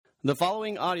The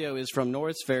following audio is from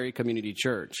Norris Ferry Community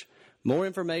Church. More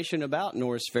information about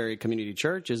Norris Ferry Community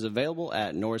Church is available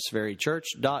at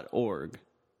norrisferrychurch.org.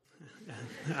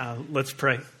 Let's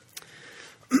pray.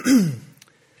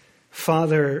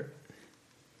 Father,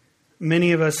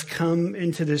 many of us come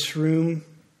into this room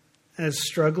as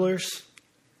strugglers,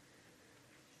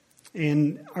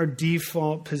 and our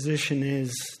default position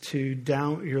is to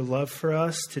doubt your love for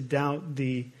us, to doubt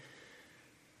the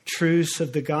truths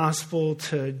of the gospel,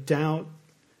 to doubt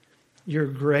your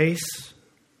grace,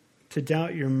 to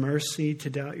doubt your mercy,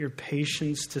 to doubt your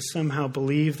patience, to somehow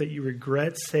believe that you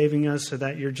regret saving us or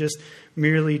that you're just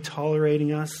merely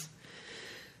tolerating us.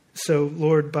 So,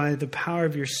 Lord, by the power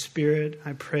of your Spirit,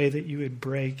 I pray that you would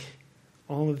break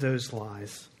all of those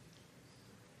lies,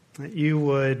 that you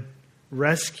would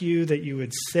rescue, that you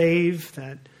would save,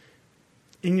 that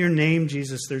in your name,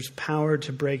 Jesus, there's power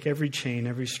to break every chain,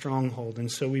 every stronghold.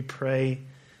 And so we pray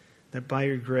that by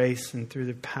your grace and through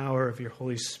the power of your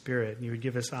Holy Spirit, you would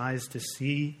give us eyes to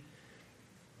see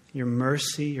your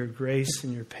mercy, your grace,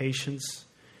 and your patience.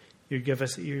 You'd give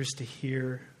us ears to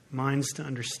hear, minds to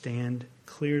understand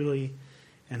clearly,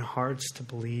 and hearts to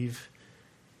believe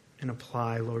and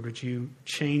apply. Lord, would you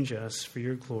change us for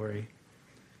your glory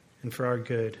and for our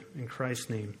good. In Christ's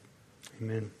name,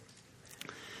 amen.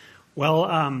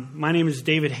 Well, my name is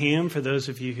David Ham, for those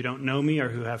of you who don't know me or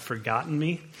who have forgotten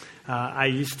me. I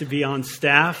used to be on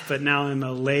staff, but now I'm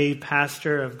a lay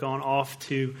pastor. I've gone off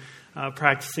to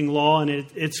practicing law, and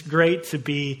it's great to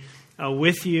be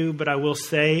with you, but I will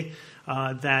say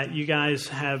that you guys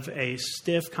have a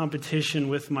stiff competition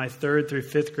with my 3rd through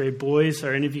 5th grade boys.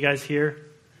 Are any of you guys here?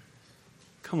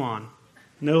 Come on.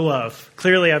 No love.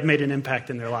 Clearly, I've made an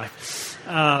impact in their life.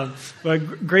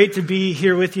 But great to be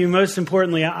here with you. Most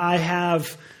importantly, I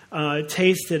have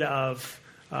tasted of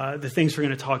the things we're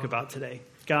going to talk about today.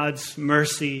 God's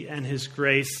mercy and His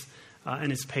grace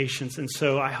and His patience. And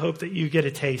so I hope that you get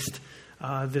a taste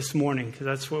this morning, because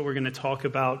that's what we're going to talk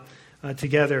about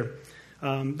together.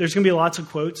 There's going to be lots of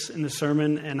quotes in the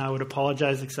sermon, and I would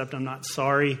apologize, except I'm not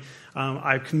sorry.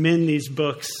 I commend these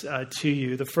books to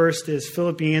you. The first is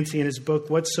Philip Yancey in his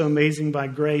book, What's So Amazing by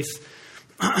Grace?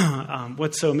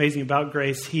 What's So Amazing About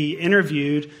Grace? He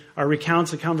interviewed or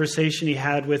recounts a conversation he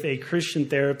had with a Christian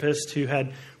therapist who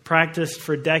had practiced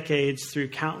for decades through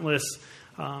countless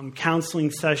counseling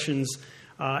sessions.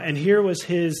 And here was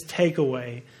his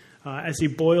takeaway as he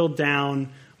boiled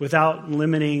down, without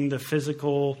limiting the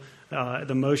physical, the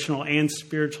emotional, and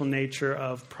spiritual nature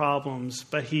of problems.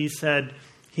 But he said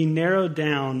he narrowed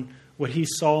down what he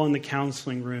saw in the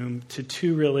counseling room to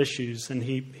 2 real issues. And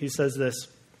he says this: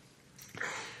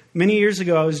 many years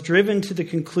ago, I was driven to the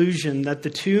conclusion that the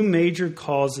 2 major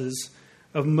causes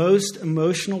of most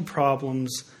emotional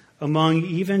problems among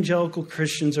evangelical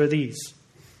Christians are these.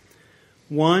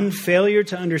 1, failure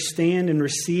to understand and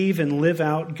receive and live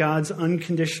out God's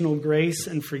unconditional grace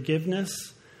and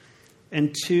forgiveness.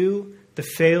 And 2, the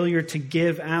failure to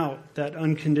give out that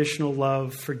unconditional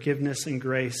love, forgiveness, and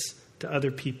grace to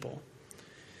other people.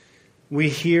 We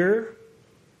hear,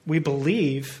 we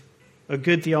believe a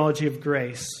good theology of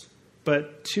grace,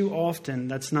 but too often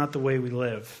that's not the way we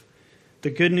live. The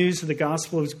good news of the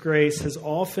gospel of grace has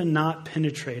often not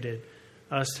penetrated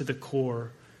us to the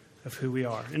core of who we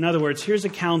are. In other words, here's a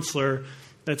counselor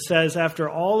that says, after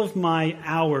all of my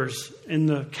hours in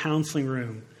the counseling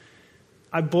room,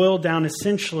 I boiled down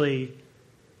essentially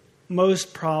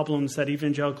most problems that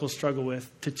evangelicals struggle with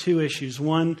to 2 issues.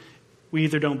 1, we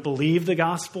either don't believe the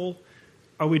gospel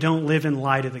or we don't live in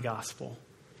light of the gospel.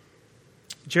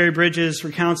 Jerry Bridges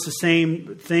recounts the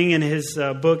same thing in his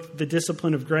book, The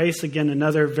Discipline of Grace. Again,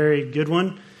 another very good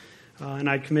one, and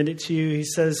I commend it to you. He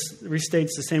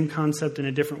restates the same concept in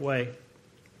a different way.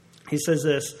 He says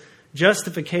this: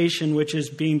 justification, which is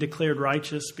being declared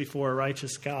righteous before a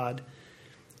righteous God,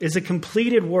 is a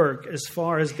completed work as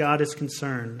far as God is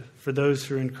concerned for those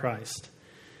who are in Christ.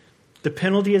 The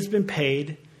penalty has been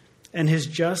paid, and His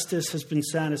justice has been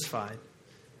satisfied.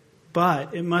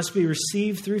 But it must be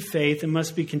received through faith and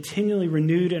must be continually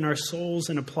renewed in our souls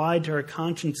and applied to our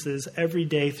consciences every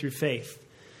day through faith.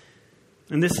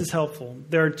 And this is helpful.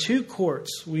 There are 2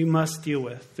 courts we must deal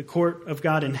with: the court of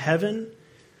God in heaven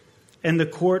and the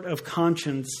court of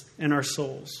conscience in our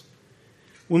souls.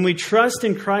 When we trust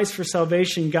in Christ for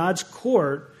salvation, God's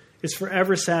court is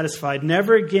forever satisfied.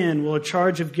 Never again will a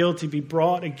charge of guilt be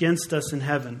brought against us in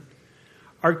heaven.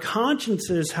 Our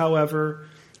consciences, however,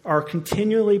 are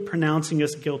continually pronouncing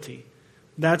us guilty.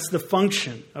 That's the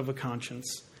function of a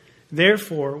conscience.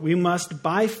 Therefore, we must,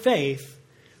 by faith,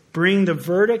 bring the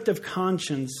verdict of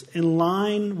conscience in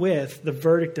line with the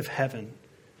verdict of heaven.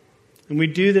 And we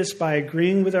do this by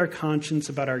agreeing with our conscience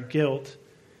about our guilt,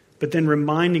 but then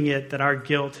reminding it that our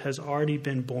guilt has already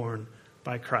been borne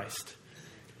by Christ.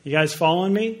 You guys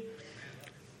following me?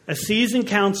 A seasoned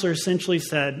counselor essentially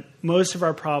said most of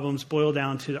our problems boil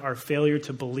down to our failure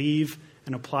to believe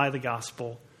and apply the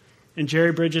gospel. And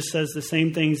Jerry Bridges says the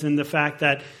same things in the fact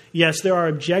that, yes, there are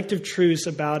objective truths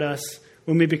about us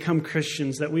when we become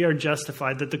Christians, that we are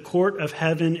justified, that the court of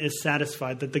heaven is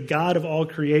satisfied, that the God of all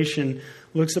creation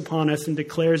looks upon us and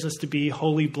declares us to be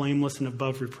holy, blameless, and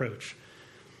above reproach.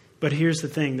 But here's the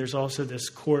thing, there's also this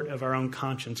court of our own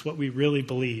conscience, what we really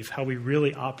believe, how we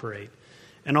really operate.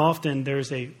 And often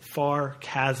there's a far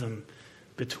chasm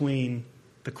between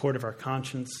the court of our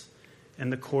conscience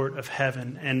and the court of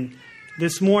heaven. And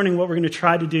this morning, what we're going to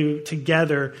try to do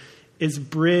together is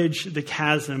bridge the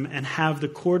chasm and have the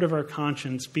court of our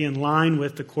conscience be in line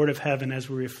with the court of heaven as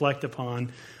we reflect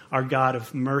upon our God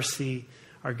of mercy,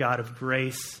 our God of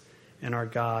grace, and our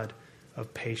God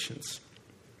of patience.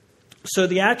 So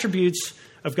the attributes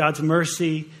of God's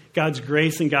mercy, God's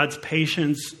grace, and God's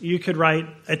patience, you could write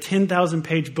a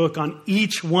 10,000-page book on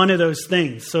each one of those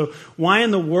things. So why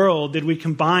in the world did we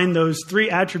combine those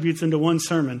three attributes into one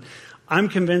sermon? I'm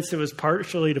convinced it was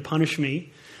partially to punish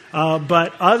me.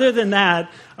 But other than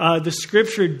that, the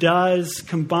Scripture does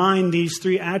combine these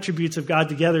three attributes of God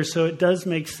together, so it does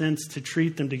make sense to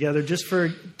treat them together. Just for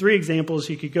three examples,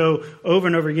 you could go over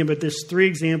and over again, but there's three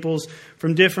examples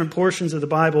from different portions of the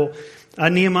Bible.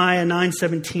 Nehemiah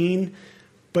 9:17,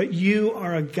 but you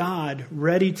are a God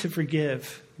ready to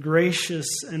forgive,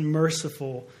 gracious and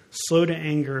merciful, slow to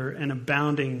anger, and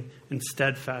abounding in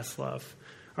steadfast love.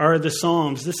 Are the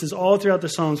Psalms. This is all throughout the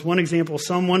Psalms. One example,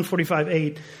 Psalm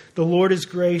 145:8. The Lord is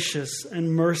gracious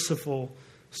and merciful,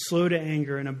 slow to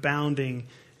anger, and abounding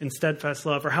in steadfast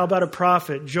love. Or how about a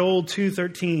prophet, Joel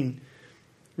 2:13.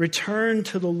 Return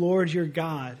to the Lord your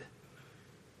God,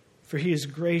 for he is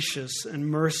gracious and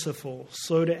merciful,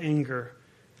 slow to anger,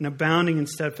 and abounding in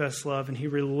steadfast love, and he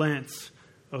relents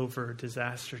over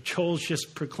disaster. Joel's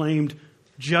just proclaimed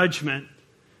judgment.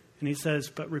 And he says,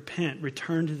 but repent,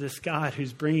 return to this God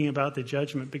who's bringing about the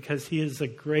judgment, because he is a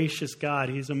gracious God.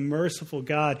 He is a merciful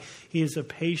God. He is a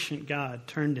patient God.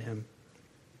 Turn to him.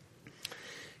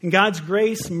 And God's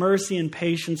grace, mercy, and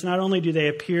patience, not only do they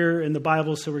appear in the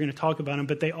Bible, so we're going to talk about them,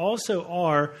 but they also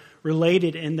are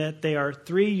related in that they are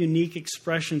three unique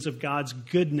expressions of God's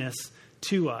goodness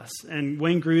to us. And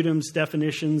Wayne Grudem's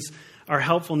definitions are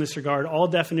helpful in this regard. All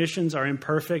definitions are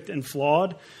imperfect and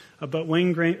flawed, but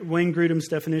Wayne Grudem's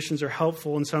definitions are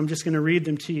helpful, and so I'm just going to read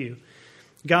them to you.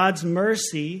 God's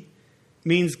mercy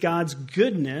means God's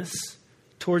goodness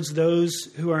towards those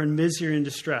who are in misery and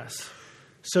distress.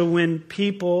 So when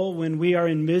we are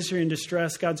in misery and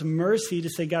distress, God's mercy, to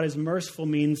say God is merciful,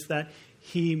 means that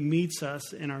he meets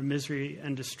us in our misery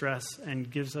and distress and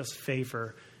gives us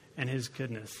favor and his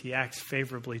goodness. He acts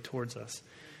favorably towards us.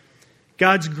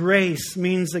 God's grace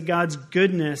means that God's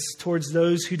goodness towards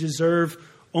those who deserve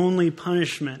only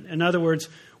punishment. In other words,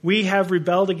 we have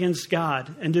rebelled against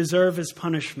God and deserve his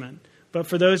punishment. But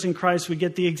for those in Christ, we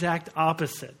get the exact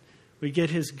opposite. We get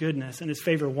his goodness and his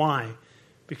favor. Why?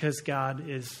 Because God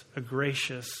is a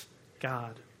gracious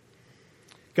God.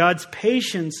 God's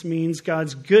patience means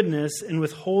God's goodness in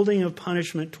withholding of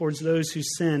punishment towards those who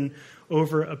sin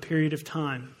over a period of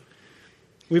time.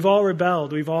 We've all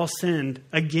rebelled. We've all sinned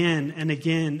again and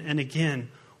again and again.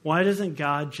 Why doesn't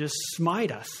God just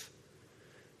smite us?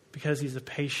 Because he's a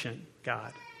patient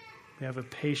God. We have a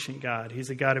patient God. He's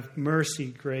a God of mercy,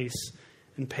 grace,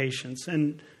 and patience.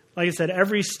 And like I said,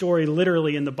 every story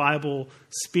literally in the Bible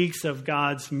speaks of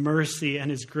God's mercy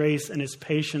and his grace and his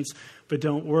patience. But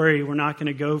don't worry, we're not going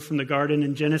to go from the garden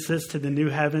in Genesis to the new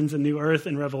heavens and new earth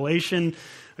in Revelation.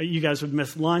 You guys would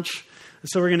miss lunch.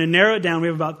 So we're going to narrow it down. We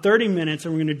have about 30 minutes,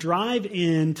 and we're going to drive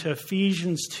into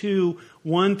Ephesians 2,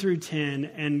 1 through 10,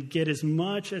 and get as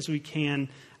much as we can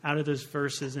out of those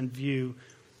verses and view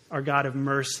our God of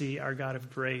mercy, our God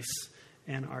of grace,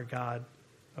 and our God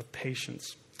of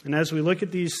patience. And as we look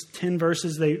at these 10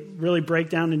 verses, they really break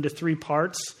down into three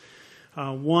parts.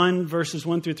 Verses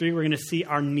 1 through 3, we're going to see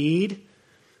our need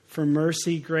for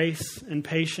mercy, grace, and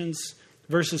patience.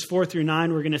 Verses 4 through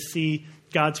 9, we're going to see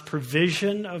God's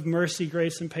provision of mercy,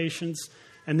 grace, and patience.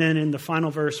 And then in the final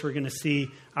verse, we're going to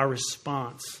see our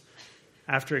response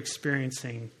after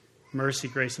experiencing mercy,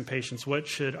 grace, and patience. What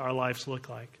should our lives look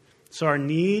like? So our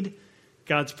need,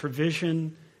 God's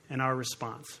provision, and our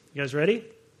response. You guys ready?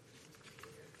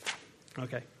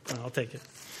 Okay, I'll take it.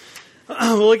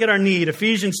 We'll look at our need.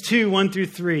 Ephesians 2, 1 through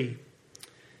 3.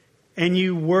 And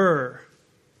you were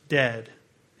dead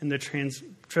in the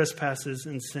trespasses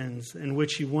and sins in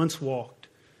which you once walked,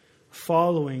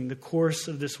 following the course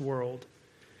of this world,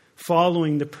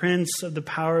 following the prince of the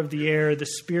power of the air, the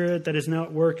spirit that is now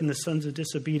at work in the sons of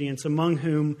disobedience, among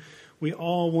whom we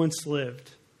all once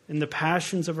lived, in the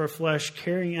passions of our flesh,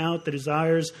 carrying out the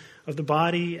desires of the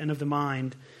body and of the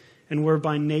mind, and were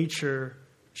by nature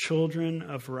children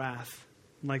of wrath,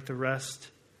 like the rest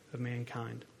of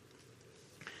mankind.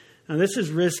 Now, this is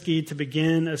risky to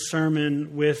begin a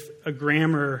sermon with a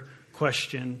grammar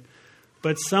question,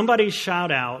 but somebody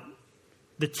shout out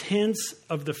the tense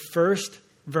of the first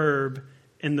verb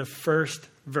in the first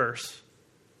verse.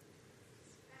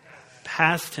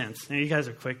 Past tense. Now, you guys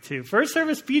are quick too. First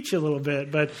service beats you a little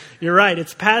bit, but you're right.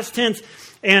 It's past tense.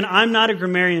 And I'm not a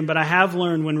grammarian, but I have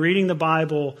learned when reading the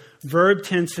Bible, verb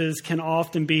tenses can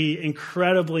often be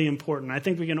incredibly important. I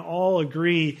think we can all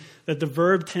agree that the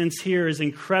verb tense here is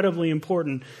incredibly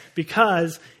important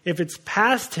because if it's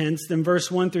past tense, then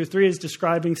verse 1 through 3 is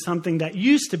describing something that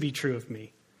used to be true of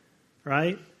me,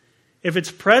 right? If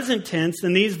it's present tense,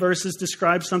 then these verses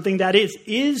describe something that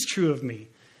is true of me.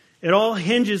 It all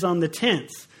hinges on the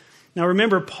tense. Now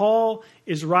remember, Paul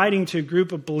is writing to a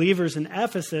group of believers in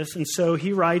Ephesus, and so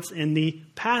he writes in the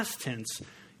past tense,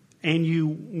 and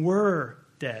you were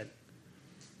dead.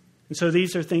 And so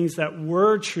these are things that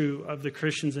were true of the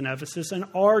Christians in Ephesus and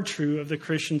are true of the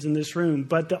Christians in this room.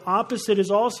 But the opposite is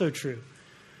also true.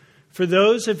 For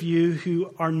those of you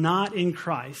who are not in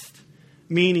Christ,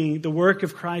 meaning the work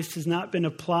of Christ has not been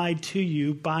applied to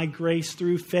you by grace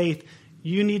through faith,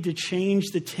 you need to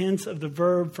change the tense of the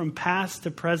verb from past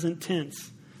to present tense.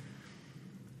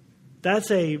 That's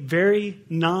a very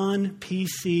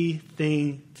non-PC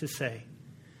thing to say.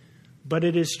 But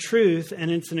it is truth, and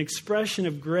it's an expression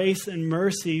of grace and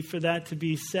mercy for that to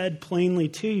be said plainly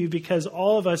to you, because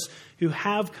all of us who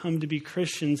have come to be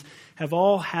Christians have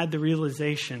all had the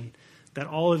realization that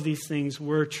all of these things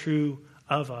were true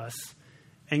of us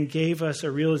and gave us a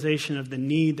realization of the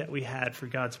need that we had for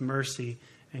God's mercy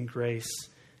and grace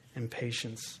and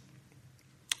patience.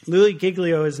 Louis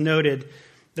Giglio has noted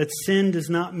that sin does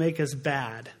not make us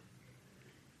bad.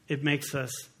 It makes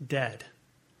us dead.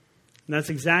 And that's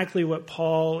exactly what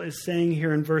Paul is saying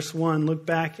here in verse 1. Look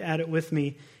back at it with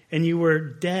me. And you were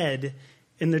dead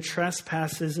in the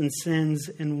trespasses and sins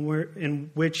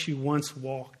in which you once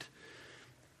walked.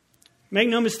 Make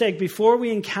no mistake, before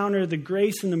we encounter the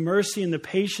grace and the mercy and the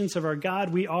patience of our God,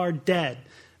 we are dead.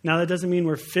 Now, that doesn't mean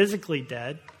we're physically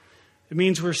dead. It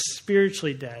means we're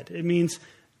spiritually dead. It means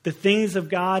the things of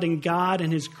God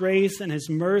and His grace and His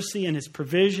mercy and His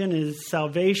provision and His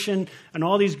salvation and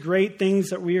all these great things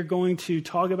that we are going to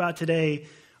talk about today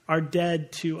are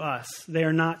dead to us. They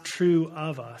are not true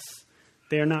of us.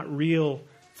 They are not real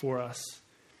for us.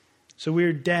 So we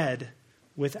are dead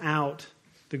without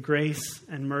the grace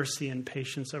and mercy and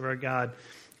patience of our God.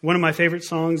 One of my favorite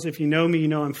songs, if you know me, you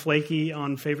know I'm flaky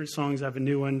on favorite songs. I have a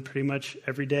new one pretty much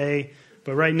every day.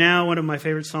 But right now, one of my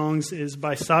favorite songs is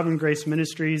by Sovereign Grace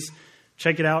Ministries.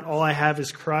 Check it out. All I Have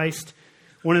is Christ.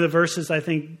 One of the verses I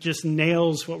think just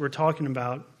nails what we're talking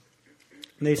about.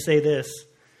 And they say this: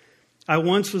 I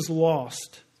once was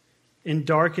lost in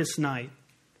darkest night,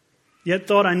 yet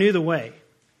thought I knew the way.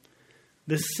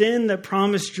 The sin that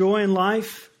promised joy in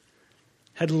life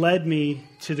had led me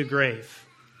to the grave.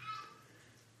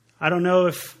 I don't know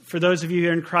if, for those of you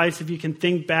here in Christ, if you can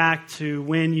think back to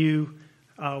when you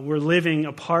were living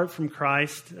apart from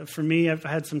Christ. For me, I've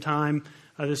had some time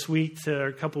this week or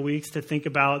a couple weeks to think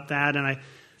about that, and I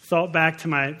thought back to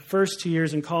my first 2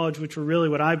 years in college, which were really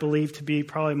what I believe to be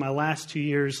probably my last 2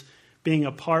 years being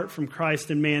apart from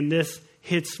Christ, and man, this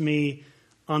hits me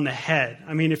on the head.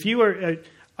 I mean, if you were,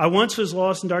 I once was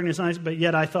lost in darkness, but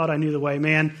yet I thought I knew the way.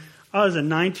 Man, I was a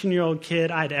 19-year-old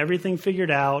kid. I had everything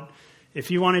figured out. If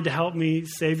you wanted to help me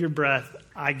save your breath,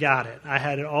 I got it. I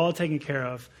had it all taken care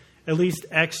of, at least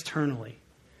externally.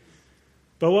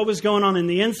 But what was going on in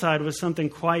the inside was something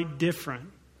quite different.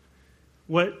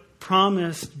 What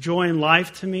promised joy and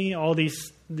life to me, all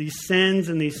these sins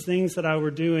and these things that I were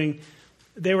doing,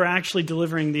 they were actually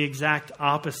delivering the exact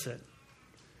opposite.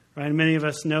 Right? And many of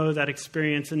us know that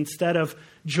experience. Instead of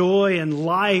joy and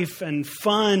life and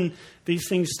fun, these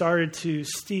things started to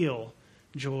steal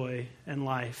joy and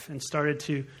life and started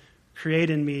to create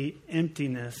in me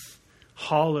emptiness,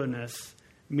 hollowness,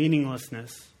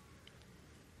 meaninglessness.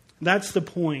 That's the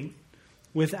point.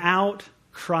 Without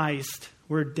Christ,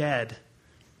 we're dead.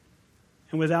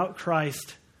 And without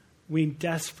Christ, we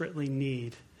desperately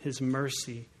need His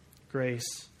mercy,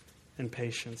 grace, and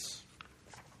patience.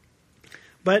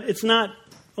 But it's not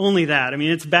only that. I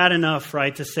mean, it's bad enough,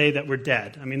 right, to say that we're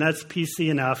dead. I mean, that's PC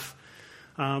enough.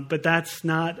 But that's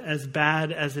not as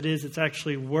bad as it is. It's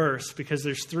actually worse because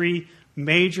there's 3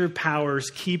 major powers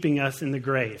keeping us in the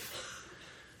grave.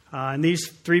 And these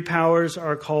three powers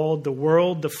are called the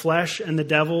world, the flesh, and the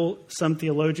devil. Some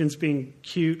theologians, being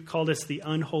cute, call this the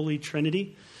unholy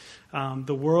trinity.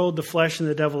 The world, the flesh, and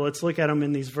the devil. Let's look at them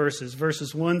in these verses.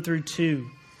 Verses 1 through 2.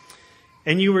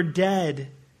 And you were dead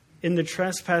in the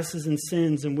trespasses and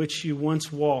sins in which you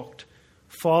once walked,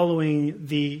 following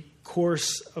the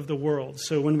course of the world.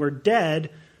 So when we're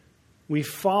dead, we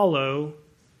follow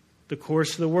the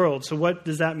course of the world. So what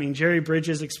does that mean? Jerry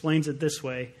Bridges explains it this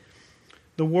way.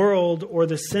 The world, or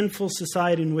the sinful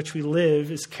society in which we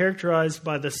live, is characterized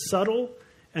by the subtle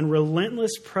and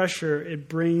relentless pressure it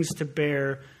brings to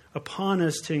bear upon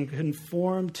us to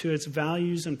conform to its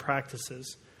values and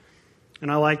practices.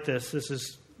 And I like this. This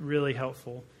is really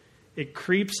helpful. It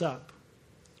creeps up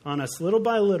on us little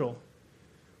by little.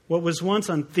 What was once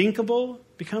unthinkable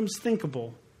becomes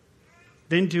thinkable,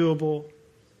 then doable,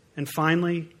 and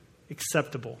finally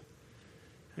acceptable.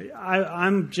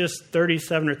 I'm just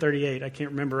 37 or 38. I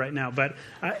can't remember right now. But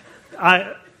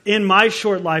I in my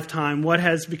short lifetime, what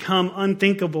has become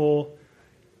unthinkable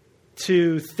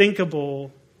to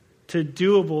thinkable to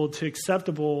doable to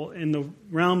acceptable in the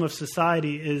realm of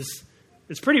society is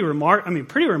pretty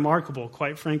remarkable,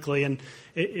 quite frankly. And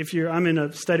I'm in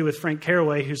a study with Frank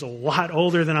Carraway, who's a lot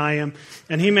older than I am,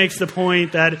 and he makes the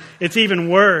point that it's even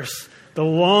worse the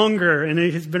longer, and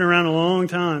he's been around a long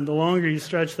time, the longer you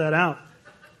stretch that out.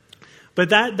 But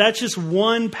that's just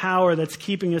one power that's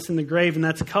keeping us in the grave, and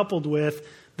that's coupled with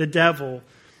the devil.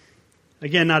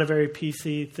 Again, not a very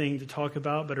PC thing to talk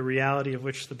about, but a reality of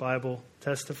which the Bible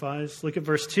testifies. Look at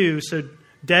verse 2. So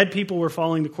dead people were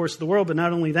following the course of the world, but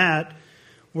not only that,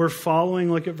 we're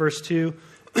following, look at verse 2,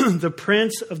 the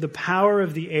prince of the power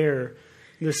of the air,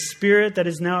 the spirit that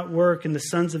is now at work in the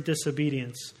sons of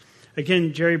disobedience.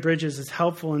 Again, Jerry Bridges is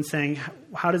helpful in saying,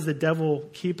 how does the devil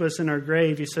keep us in our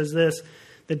grave? He says this: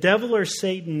 the devil, or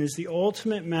Satan, is the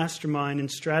ultimate mastermind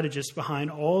and strategist behind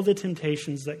all the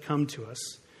temptations that come to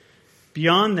us.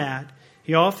 Beyond that,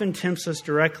 he often tempts us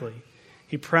directly.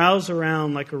 He prowls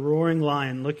around like a roaring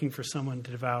lion looking for someone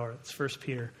to devour. It's 1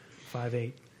 Peter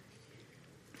 5:8.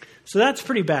 So that's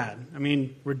pretty bad. I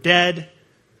mean, we're dead.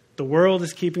 The world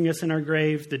is keeping us in our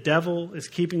grave. The devil is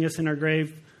keeping us in our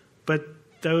grave. But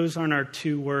those aren't our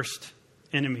two worst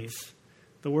enemies.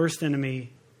 The worst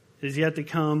enemy is yet to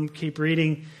come. Keep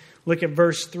reading. Look at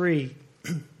verse 3.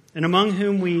 And among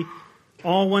whom we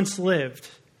all once lived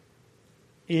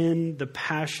in the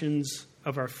passions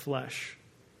of our flesh,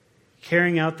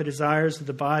 carrying out the desires of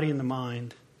the body and the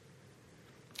mind.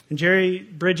 And Jerry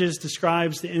Bridges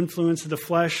describes the influence of the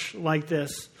flesh like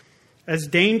this: as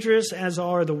dangerous as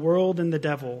are the world and the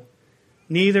devil,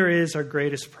 neither is our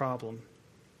greatest problem.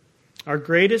 Our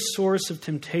greatest source of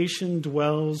temptation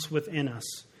dwells within us.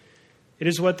 It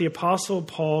is what the Apostle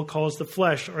Paul calls the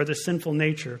flesh, or the sinful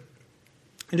nature.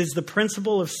 It is the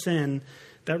principle of sin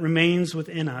that remains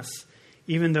within us,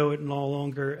 even though it no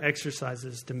longer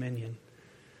exercises dominion.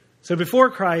 So before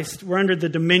Christ, we're under the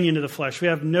dominion of the flesh. We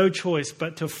have no choice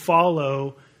but to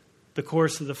follow the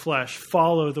course of the flesh,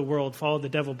 follow the world, follow the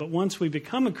devil. But once we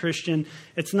become a Christian,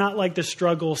 it's not like the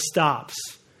struggle stops.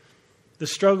 The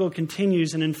struggle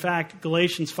continues, and in fact,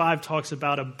 Galatians 5 talks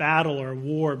about a battle or a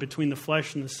war between the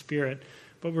flesh and the spirit,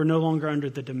 but we're no longer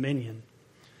under the dominion.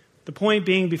 The point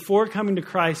being, before coming to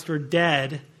Christ, we're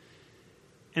dead,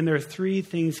 and there are three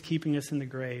things keeping us in the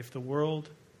grave: the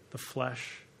world, the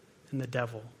flesh, and the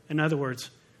devil. In other words,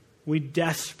 we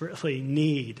desperately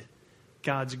need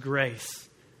God's grace,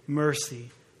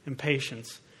 mercy, and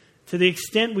patience. To the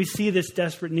extent we see this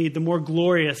desperate need, the more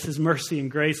glorious His mercy and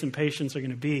grace and patience are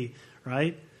going to be,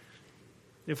 right?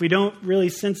 If we don't really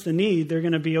sense the need, they're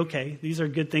going to be okay. These are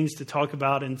good things to talk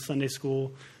about in Sunday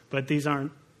school, but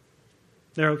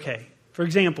they're okay. For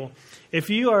example, if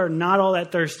you are not all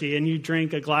that thirsty and you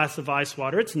drink a glass of ice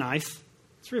water, it's nice.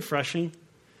 It's refreshing.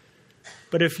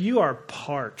 But if you are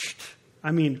parched,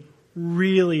 I mean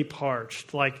really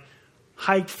parched, like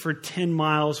hiked for 10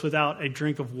 miles without a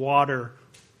drink of water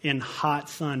in hot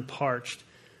sun, parched,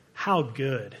 how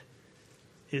good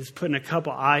is putting a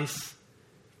couple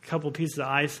pieces of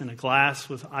ice in a glass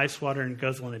with ice water and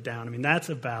guzzling it down? I mean, that's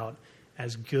about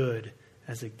as good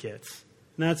as it gets.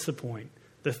 And that's the point.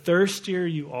 The thirstier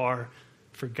you are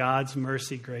for God's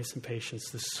mercy, grace, and patience,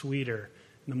 the sweeter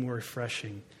and the more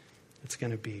refreshing it's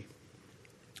going to be.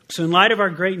 So in light of our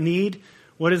great need,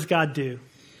 what does God do?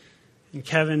 And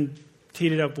Kevin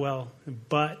teed it up well.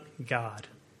 But God.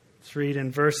 Let's read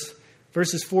in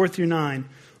verses 4 through 9.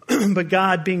 But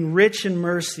God, being rich in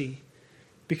mercy,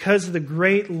 because of the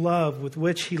great love with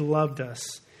which He loved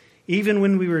us, even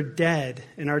when we were dead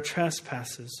in our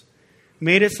trespasses,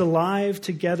 made us alive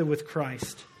together with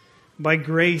Christ. By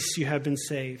grace you have been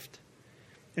saved.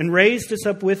 And raised us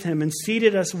up with him and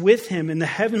seated us with him in the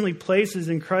heavenly places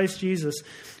in Christ Jesus,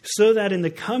 so that in the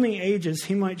coming ages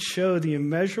he might show the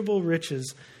immeasurable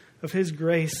riches of his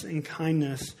grace and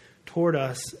kindness toward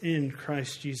us in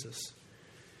Christ Jesus.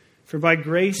 For by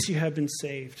grace you have been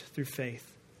saved through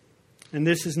faith. And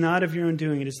this is not of your own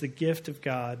doing, it is the gift of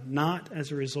God, not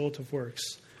as a result of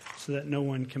works, so that no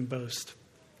one can boast.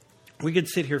 We could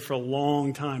sit here for a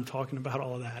long time talking about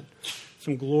all of that.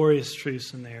 Some glorious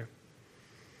truths in there.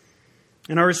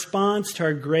 In our response to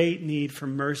our great need for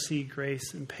mercy,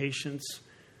 grace, and patience,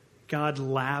 God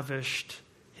lavished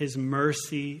his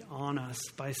mercy on us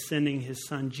by sending his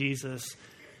son Jesus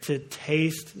to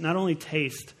taste, not only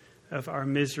taste of our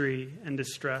misery and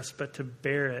distress, but to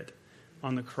bear it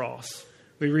on the cross.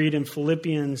 We read in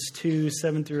Philippians 2,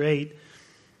 7 through 8,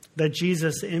 that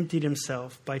Jesus emptied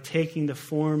himself by taking the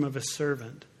form of a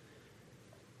servant,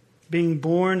 being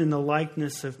born in the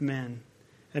likeness of men,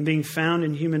 and being found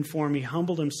in human form, he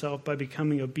humbled himself by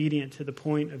becoming obedient to the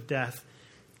point of death,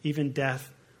 even death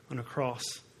on a cross.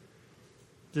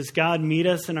 Does God meet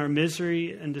us in our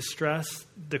misery and distress?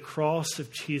 The cross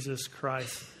of Jesus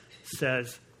Christ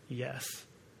says yes,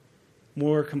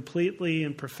 more completely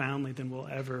and profoundly than we'll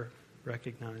ever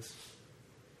recognize.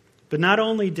 But not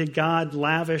only did God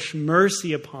lavish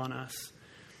mercy upon us,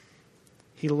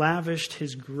 he lavished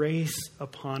his grace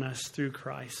upon us through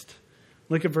Christ.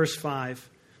 Look at verse 5.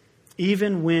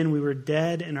 Even when we were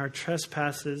dead in our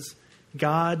trespasses,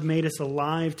 God made us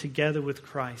alive together with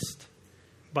Christ.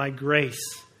 By grace,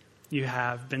 you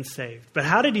have been saved. But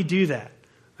how did he do that?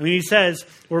 I mean, he says,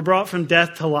 we're brought from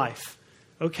death to life.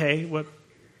 Okay,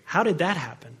 how did that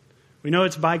happen? We know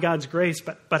it's by God's grace,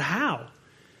 but how?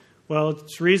 Well,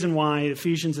 it's the reason why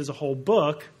Ephesians is a whole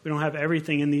book. We don't have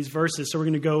everything in these verses, so we're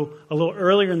going to go a little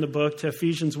earlier in the book to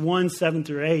Ephesians 1, 7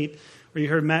 through 8, where you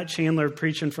heard Matt Chandler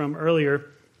preaching from earlier.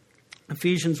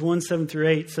 Ephesians 1, 7 through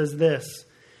 8 says this: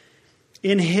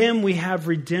 In him we have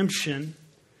redemption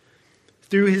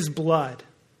through his blood,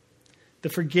 the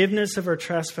forgiveness of our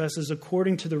trespasses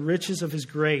according to the riches of his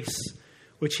grace,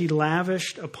 which he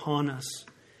lavished upon us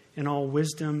in all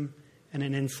wisdom and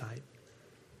in insight.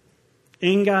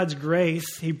 In God's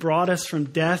grace, he brought us from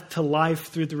death to life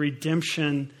through the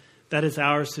redemption that is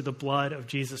ours through the blood of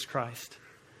Jesus Christ.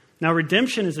 Now,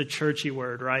 redemption is a churchy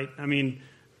word, right? I mean,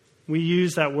 we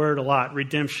use that word a lot,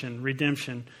 redemption.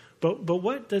 But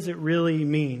what does it really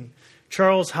mean?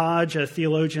 Charles Hodge, a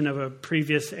theologian of a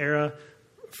previous era,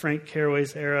 Frank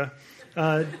Carraway's era,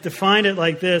 defined it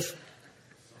like this.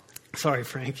 Sorry,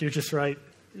 Frank, you're just right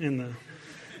in the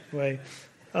way.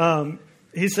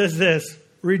 He says this: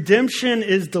 redemption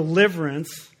is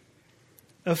deliverance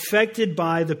affected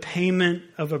by the payment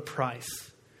of a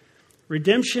price.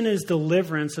 Redemption is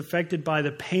deliverance affected by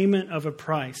the payment of a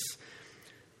price.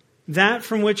 That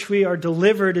from which we are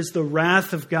delivered is the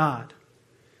wrath of God.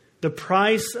 The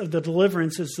price of the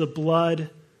deliverance is the blood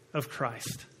of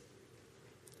Christ.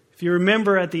 If you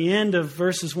remember at the end of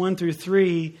verses 1 through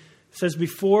 3, it says,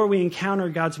 before we encounter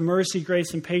God's mercy,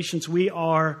 grace, and patience, we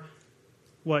are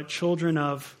what? Children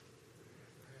of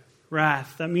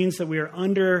wrath. That means that we are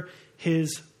under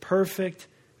his perfect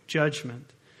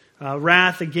judgment.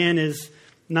 Wrath, again, is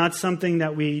not something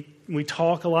that we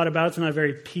talk a lot about. It's not a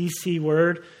very PC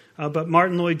word. But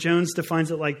Martin Lloyd-Jones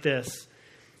defines it like this: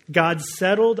 God's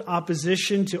settled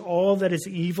opposition to all that is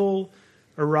evil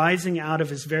arising out of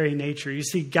his very nature. You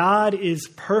see, God is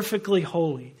perfectly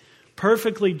holy,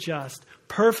 perfectly just,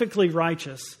 perfectly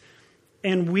righteous.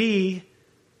 And we,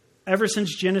 ever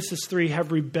since Genesis 3,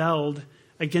 have rebelled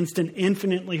against an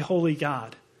infinitely holy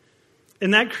God.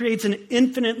 And that creates an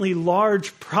infinitely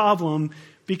large problem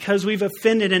because we've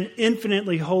offended an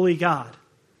infinitely holy God.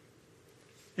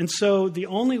 And so the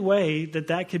only way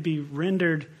that could be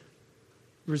rendered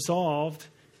resolved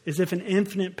is if an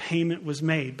infinite payment was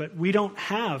made. But we don't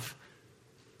have,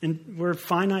 and we're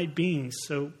finite beings,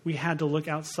 so we had to look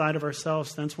outside of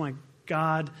ourselves. That's why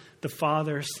God the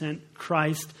Father sent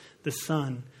Christ the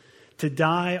Son to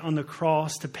die on the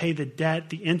cross to pay the debt,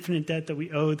 the infinite debt that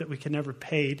we owed that we could never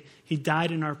pay. He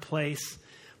died in our place.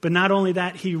 But not only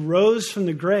that, he rose from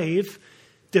the grave,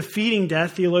 defeating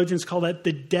death. Theologians call that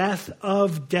the death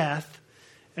of death,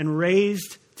 and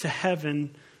raised to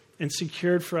heaven and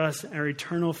secured for us our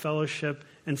eternal fellowship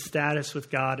and status with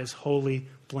God as holy,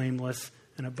 blameless,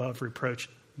 and above reproach.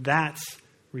 That's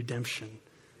redemption.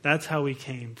 That's how we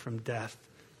came from death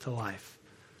to life.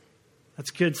 That's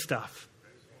good stuff.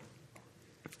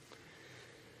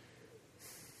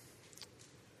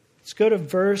 Let's go to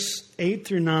verse 8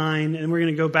 through 9, and we're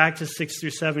going to go back to 6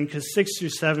 through 7, because 6 through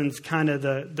 7 is kind of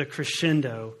the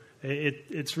crescendo.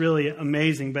 It's really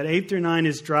amazing. But 8 through 9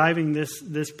 is driving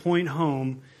this point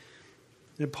home.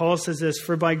 And Paul says this,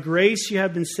 "For by grace you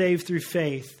have been saved through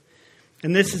faith.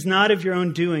 And this is not of your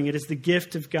own doing. It is the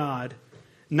gift of God.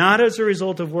 Not as a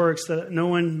result of works, that no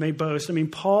one may boast." I mean,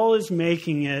 Paul is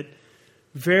making it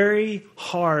very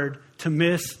hard to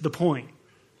miss the point.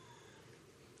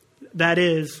 That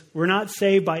is, we're not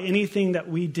saved by anything that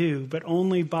we do, but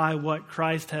only by what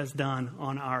Christ has done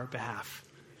on our behalf.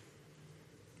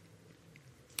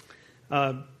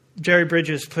 Jerry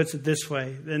Bridges puts it this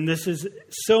way, and this is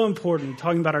so important,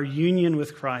 talking about our union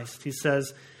with Christ. He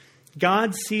says,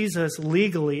 "God sees us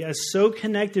legally as so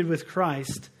connected with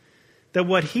Christ that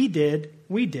what he did,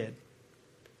 we did.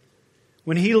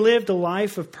 When he lived a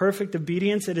life of perfect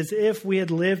obedience, it is as if we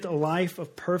had lived a life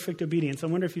of perfect obedience." I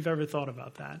wonder if you've ever thought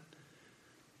about that.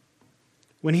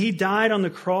 When he died on the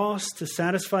cross to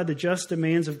satisfy the just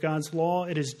demands of God's law,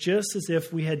 it is just as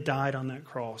if we had died on that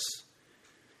cross.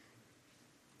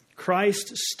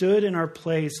 Christ stood in our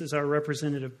place as our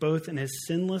representative, both in his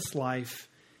sinless life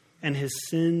and his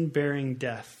sin-bearing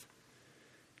death.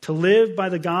 To live by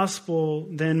the gospel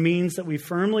then means that we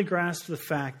firmly grasp the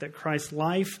fact that Christ's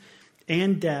life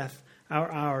and death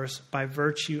are ours by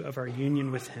virtue of our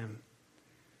union with him.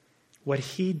 What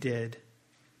he did,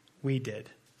 we did.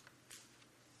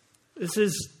 This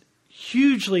is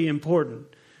hugely important.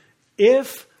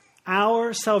 If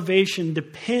our salvation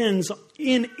depends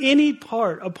in any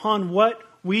part upon what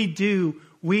we do,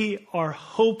 we are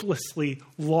hopelessly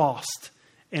lost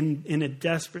and in a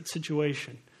desperate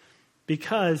situation.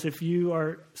 Because if you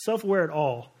are self-aware at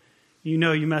all, you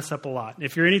know you mess up a lot.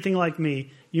 If you're anything like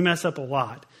me, you mess up a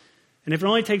lot. And if it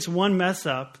only takes one mess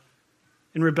up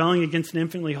in rebelling against an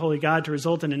infinitely holy God to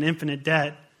result in an infinite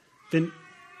debt, then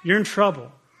you're in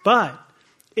trouble. But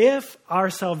if our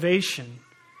salvation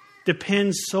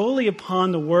depends solely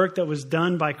upon the work that was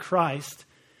done by Christ,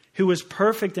 who was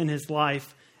perfect in his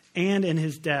life and in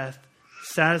his death,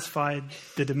 satisfied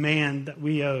the demand that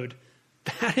we owed,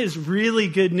 that is really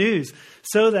good news.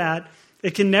 So that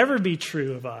it can never be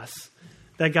true of us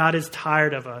that God is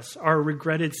tired of us or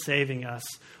regretted saving us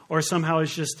or somehow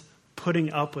is just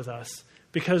putting up with us.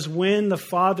 Because when the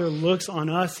Father looks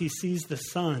on us, he sees the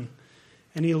Son.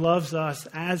 And he loves us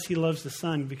as he loves the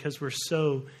Son because we're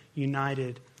so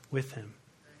united with him.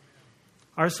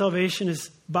 Our salvation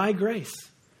is by grace,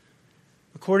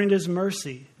 according to his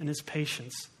mercy and his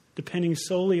patience, depending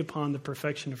solely upon the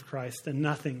perfection of Christ and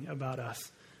nothing about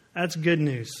us. That's good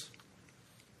news.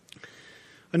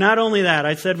 But not only that,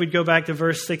 I said we'd go back to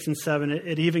verse 6 and 7.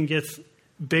 It even gets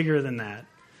bigger than that.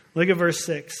 Look at verse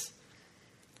 6.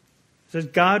 It says,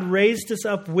 "God raised us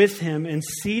up with him and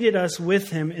seated us with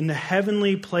him in the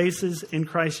heavenly places in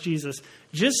Christ Jesus."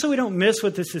 Just so we don't miss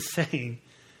what this is saying.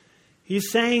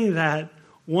 He's saying that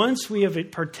once we have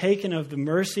partaken of the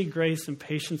mercy, grace, and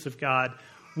patience of God,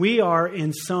 we are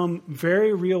in some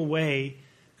very real way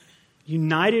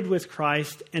united with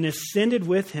Christ and ascended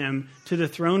with him to the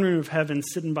throne room of heaven,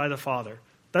 sitting by the Father.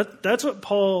 That's what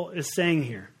Paul is saying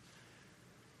here.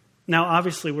 Now,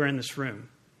 obviously, we're in this room.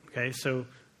 Okay, so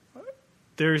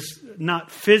there's not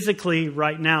physically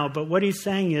right now, but what he's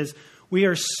saying is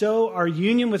our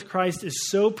union with Christ is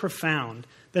so profound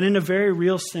that in a very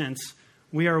real sense,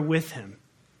 we are with him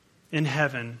in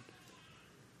heaven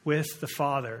with the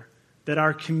Father. That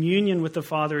our communion with the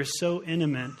Father is so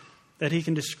intimate that he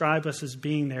can describe us as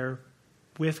being there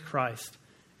with Christ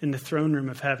in the throne room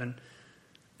of heaven.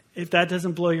 If that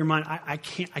doesn't blow your mind, I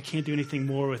can't do anything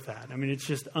more with that. I mean, it's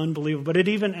just unbelievable. But it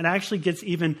actually gets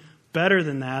even better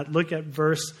than that. Look at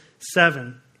verse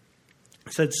 7.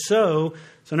 It said, so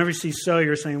whenever you see so,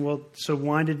 you're saying, well, so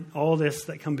why did all this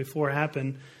that come before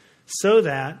happen? So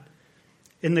that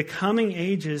in the coming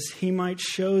ages he might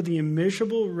show the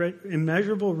immeasurable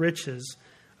riches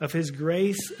of his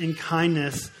grace and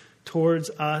kindness towards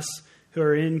us who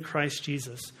are in Christ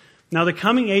Jesus. Now, the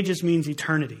coming ages means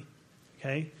eternity.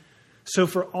 Okay? So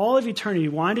for all of eternity,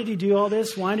 why did he do all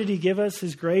this? Why did he give us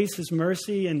his grace, his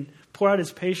mercy, and pour out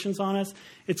his patience on us?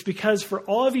 It's because for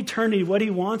all of eternity, what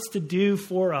he wants to do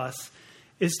for us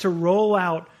is to roll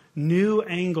out new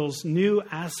angles, new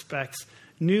aspects,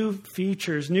 new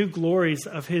features, new glories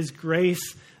of his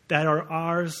grace that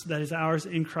is ours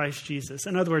in Christ Jesus.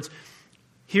 In other words,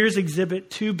 here's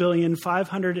exhibit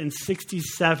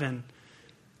 2,567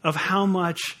 of how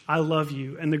much I love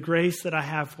you and the grace that I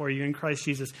have for you in Christ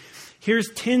Jesus. Here's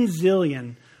 10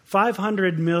 zillion,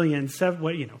 500 million,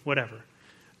 whatever.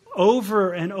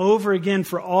 Over and over again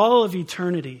for all of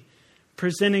eternity,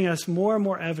 presenting us more and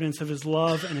more evidence of his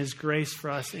love and his grace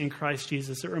for us in Christ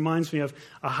Jesus. It reminds me of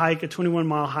a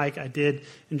 21-mile hike I did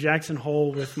in Jackson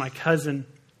Hole with my cousin.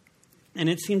 And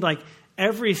it seemed like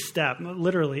every step,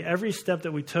 literally every step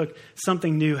that we took,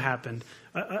 something new happened.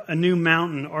 A new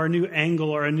mountain or a new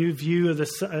angle or a new view of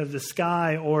the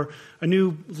sky or a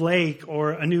new lake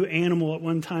or a new animal. At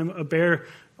one time, a bear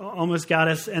almost got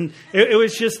us. And it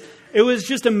was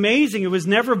just amazing. It was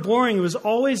never boring. It was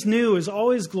always new. It was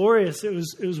always glorious. It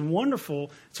was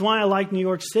wonderful. It's why I like New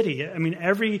York City. I mean,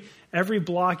 every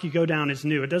block you go down is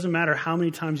new. It doesn't matter how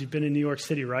many times you've been in New York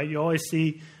City, right? You always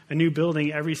see a new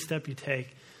building every step you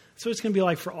take. So it's going to be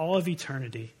like for all of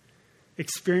eternity,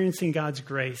 experiencing God's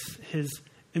grace, his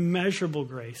immeasurable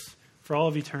grace for all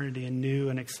of eternity in new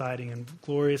and exciting and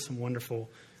glorious and wonderful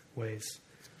ways.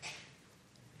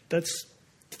 That's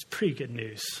pretty good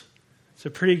news. It's a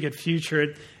pretty good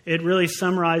future. It really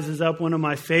summarizes up one of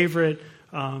my favorite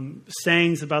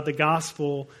sayings about the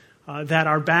gospel, that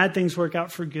our bad things work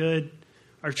out for good,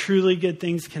 our truly good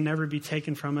things can never be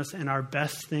taken from us, and our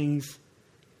best things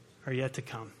are yet to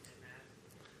come.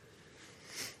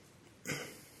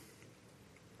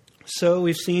 So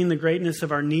we've seen the greatness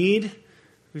of our need.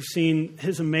 We've seen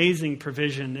his amazing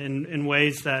provision in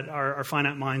ways that our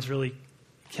finite minds really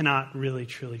cannot really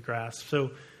truly grasp.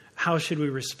 So how should we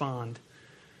respond?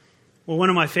 Well, one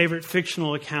of my favorite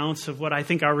fictional accounts of what I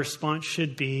think our response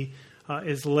should be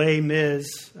is Les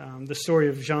Mis, the story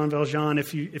of Jean Valjean.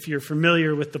 If you're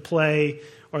familiar with the play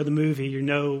or the movie, you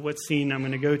know what scene I'm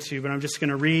going to go to. But I'm just going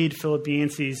to read Philip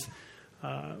Yancey's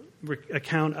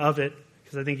account of it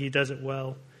because I think he does it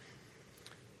well.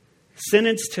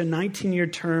 Sentenced to a 19-year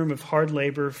term of hard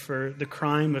labor for the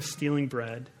crime of stealing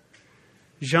bread,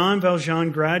 Jean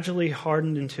Valjean gradually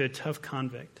hardened into a tough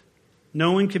convict.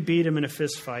 No one could beat him in a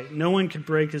fist fight. No one could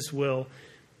break his will.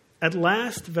 At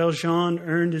last, Valjean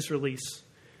earned his release.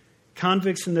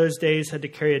 Convicts in those days had to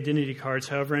carry identity cards,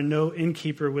 however, and no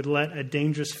innkeeper would let a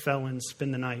dangerous felon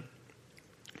spend the night.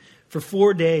 For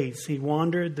 4 days, he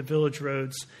wandered the village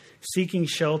roads, seeking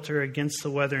shelter against the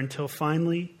weather, until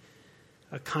finally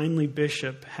a kindly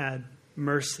bishop had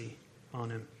mercy on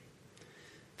him.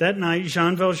 That night,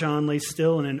 Jean Valjean lay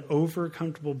still in an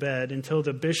over-comfortable bed until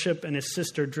the bishop and his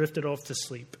sister drifted off to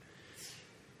sleep.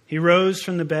 He rose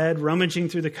from the bed, rummaging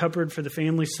through the cupboard for the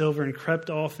family silver, and crept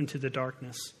off into the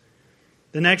darkness.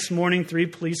 The next morning, 3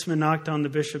 policemen knocked on the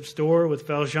bishop's door with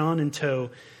Valjean in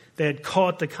tow. They had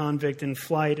caught the convict in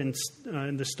flight and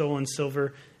the stolen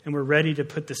silver and were ready to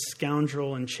put the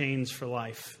scoundrel in chains for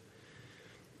life.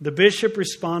 The bishop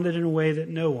responded in a way that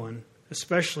no one,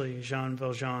 especially Jean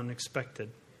Valjean,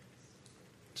 expected.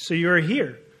 "So you are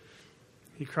here,"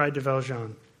 he cried to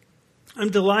Valjean. "I'm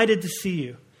delighted to see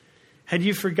you. Had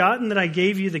you forgotten that I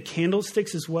gave you the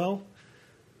candlesticks as well?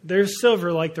 They're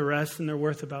silver like the rest, and they're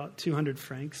worth about 200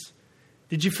 francs.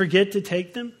 Did you forget to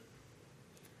take them?"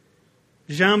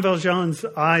 Jean Valjean's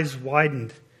eyes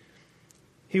widened.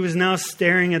 He was now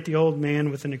staring at the old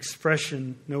man with an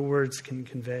expression no words can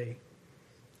convey.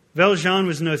 Valjean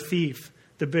was no thief,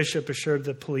 the bishop assured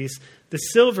the police. The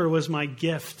silver was my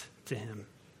gift to him.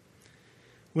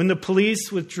 When the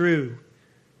police withdrew,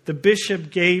 the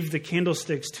bishop gave the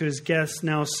candlesticks to his guests,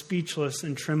 now speechless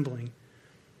and trembling.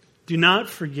 "Do not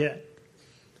forget,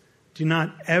 do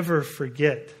not ever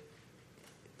forget,"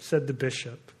 said the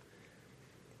bishop,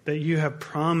 "that you have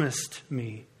promised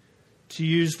me to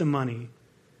use the money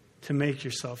to make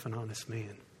yourself an honest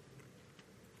man."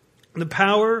 The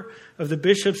power of the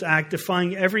bishop's act,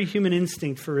 defying every human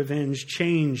instinct for revenge,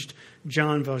 changed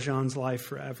Jean Valjean's life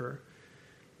forever.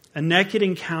 A naked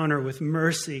encounter with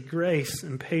mercy, grace,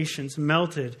 and patience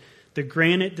melted the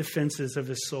granite defenses of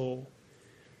his soul.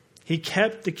 He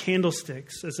kept the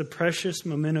candlesticks as a precious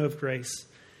memento of grace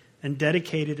and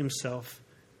dedicated himself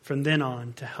from then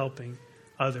on to helping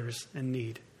others in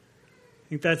need. I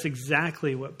think that's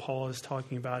exactly what Paul is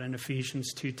talking about in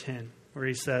Ephesians 2:10, where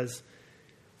he says,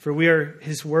 "For we are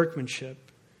his workmanship,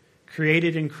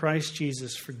 created in Christ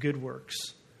Jesus for good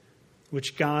works,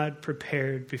 which God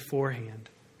prepared beforehand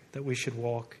that we should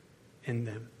walk in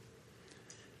them."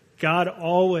 God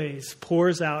always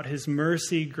pours out his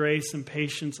mercy, grace, and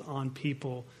patience on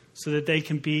people so that they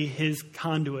can be his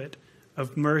conduit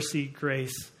of mercy,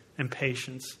 grace, and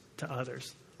patience to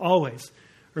others. Always.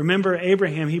 Remember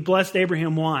Abraham. He blessed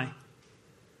Abraham. Why?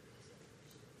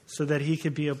 So that he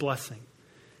could be a blessing.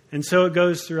 And so it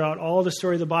goes throughout all the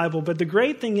story of the Bible. But the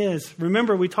great thing is,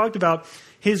 remember, we talked about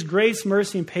his grace,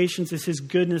 mercy, and patience is his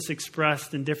goodness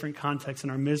expressed in different contexts. In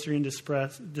our misery and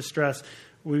distress,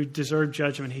 we deserve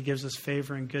judgment. He gives us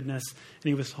favor and goodness, and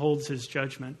he withholds his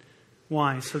judgment.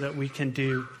 Why? So that we can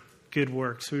do good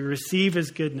works. We receive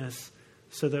his goodness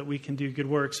so that we can do good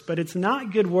works. But it's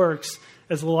not good works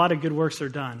as a lot of good works are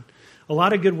done. A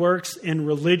lot of good works in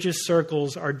religious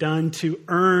circles are done to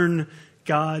earn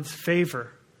God's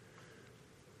favor.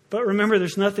 But remember,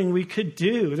 there's nothing we could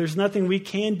do. There's nothing we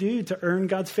can do to earn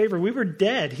God's favor. We were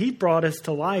dead. He brought us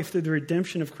to life through the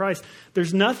redemption of Christ.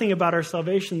 There's nothing about our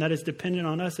salvation that is dependent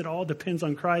on us. It all depends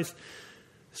on Christ.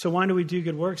 So why do we do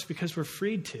good works? Because we're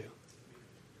freed to.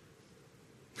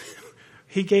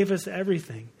 He gave us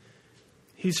everything.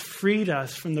 He's freed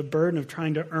us from the burden of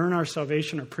trying to earn our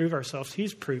salvation or prove ourselves.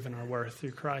 He's proven our worth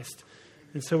through Christ.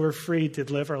 And so we're free to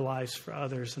live our lives for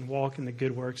others and walk in the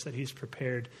good works that He's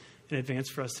prepared in advance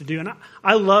for us to do. And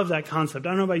I love that concept. I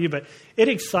don't know about you, but it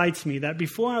excites me that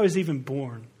before I was even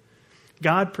born,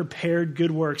 God prepared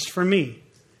good works for me,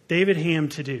 David Ham,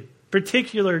 to do.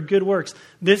 Particular good works,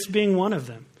 this being one of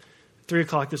them. 3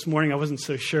 o'clock this morning, I wasn't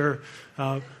so sure.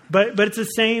 But it's the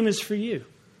same as for you.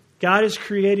 God has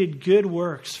created good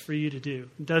works for you to do.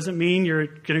 It doesn't mean you're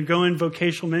going to go in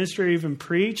vocational ministry or even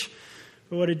preach.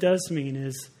 But what it does mean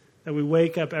is that we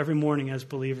wake up every morning as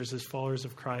believers, as followers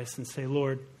of Christ, and say,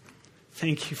 Lord,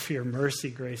 thank you for your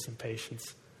mercy, grace, and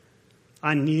patience.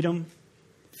 I need them.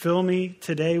 Fill me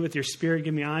today with your Spirit.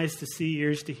 Give me eyes to see,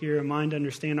 ears to hear, a mind to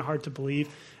understand, a heart to believe.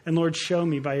 And Lord, show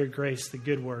me by your grace the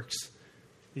good works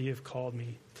that you have called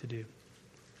me to do.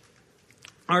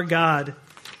 Our God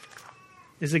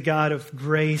is a God of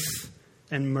grace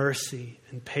and mercy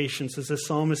and patience. As the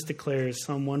psalmist declares,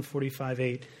 Psalm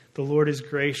 145:8, the Lord is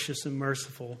gracious and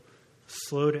merciful,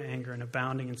 slow to anger and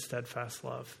abounding in steadfast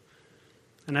love.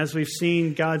 And as we've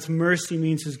seen, God's mercy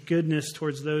means His goodness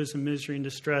towards those in misery and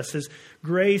distress. His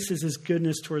grace is His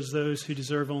goodness towards those who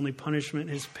deserve only punishment.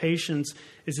 His patience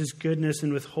is His goodness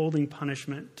in withholding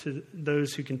punishment to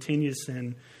those who continue to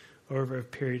sin over a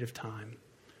period of time.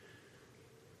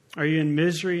 Are you in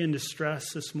misery and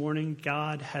distress this morning?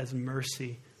 God has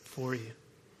mercy for you.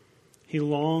 He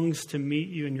longs to meet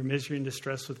you in your misery and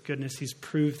distress with goodness. He's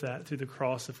proved that through the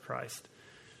cross of Christ.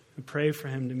 And pray for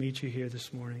Him to meet you here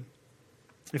this morning.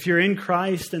 If you're in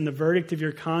Christ and the verdict of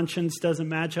your conscience doesn't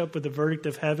match up with the verdict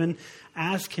of heaven,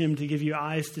 ask Him to give you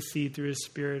eyes to see through His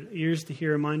Spirit, ears to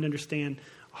hear, a mind to understand,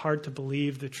 a heart to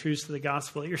believe the truths of the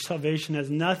gospel. That your salvation has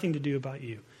nothing to do about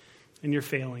you and your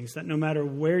failings. That no matter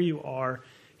where you are,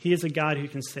 He is a God who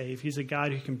can save. He's a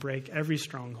God who can break every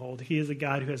stronghold. He is a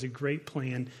God who has a great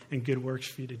plan and good works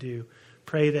for you to do.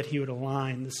 Pray that He would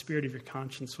align the spirit of your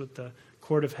conscience with the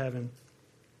court of heaven.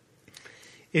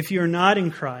 If you're not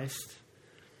in Christ,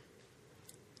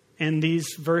 and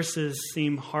these verses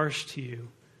seem harsh to you,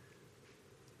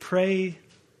 pray,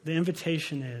 the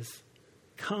invitation is,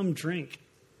 come drink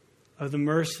of the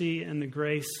mercy and the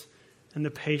grace and the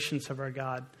patience of our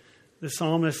God. The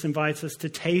psalmist invites us to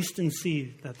taste and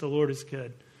see that the Lord is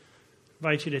good. I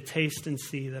invite you to taste and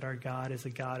see that our God is a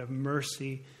God of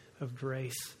mercy, of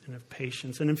grace, and of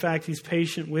patience. And in fact, He's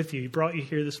patient with you. He brought you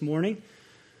here this morning.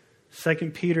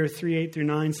 2 Peter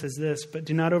 3:8-9 says this, but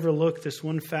do not overlook this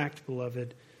one fact,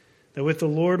 beloved, that with the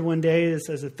Lord 1 day is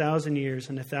as 1,000 years,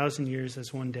 and 1,000 years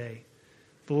as 1 day.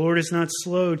 The Lord is not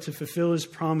slow to fulfill His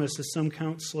promise, as some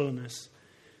count slowness,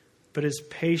 but is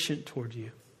patient toward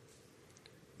you,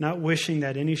 not wishing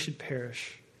that any should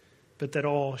perish, but that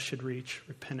all should reach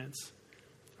repentance.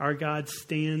 Our God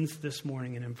stands this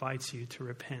morning and invites you to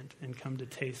repent and come to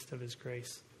taste of His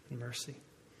grace and mercy.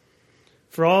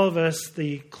 For all of us,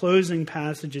 the closing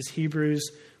passage is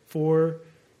Hebrews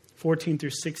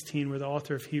 4:14-16, where the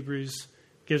author of Hebrews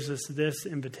gives us this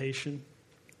invitation.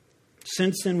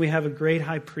 Since then we have a great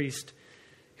high priest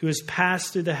who has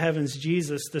passed through the heavens,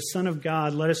 Jesus, the Son of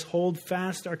God. Let us hold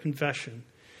fast our confession.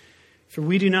 For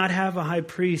we do not have a high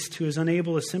priest who is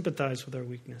unable to sympathize with our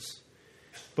weakness,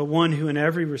 but one who in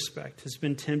every respect has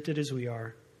been tempted as we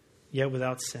are, yet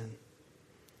without sin.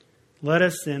 Let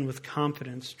us then with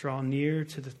confidence draw near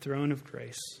to the throne of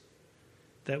grace,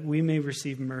 that we may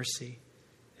receive mercy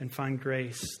and find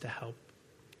grace to help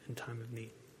in time of need.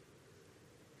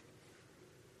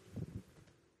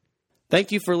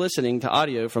 Thank you for listening to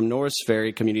audio from Norris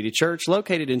Ferry Community Church,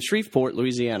 located in Shreveport,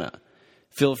 Louisiana.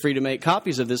 Feel free to make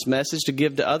copies of this message to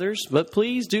give to others, but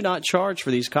please do not charge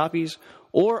for these copies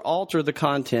or alter the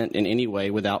content in any way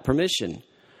without permission.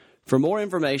 For more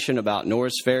information about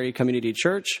Norris Ferry Community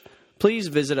Church, please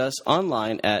visit us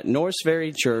online at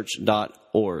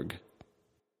norrisferrychurch.org.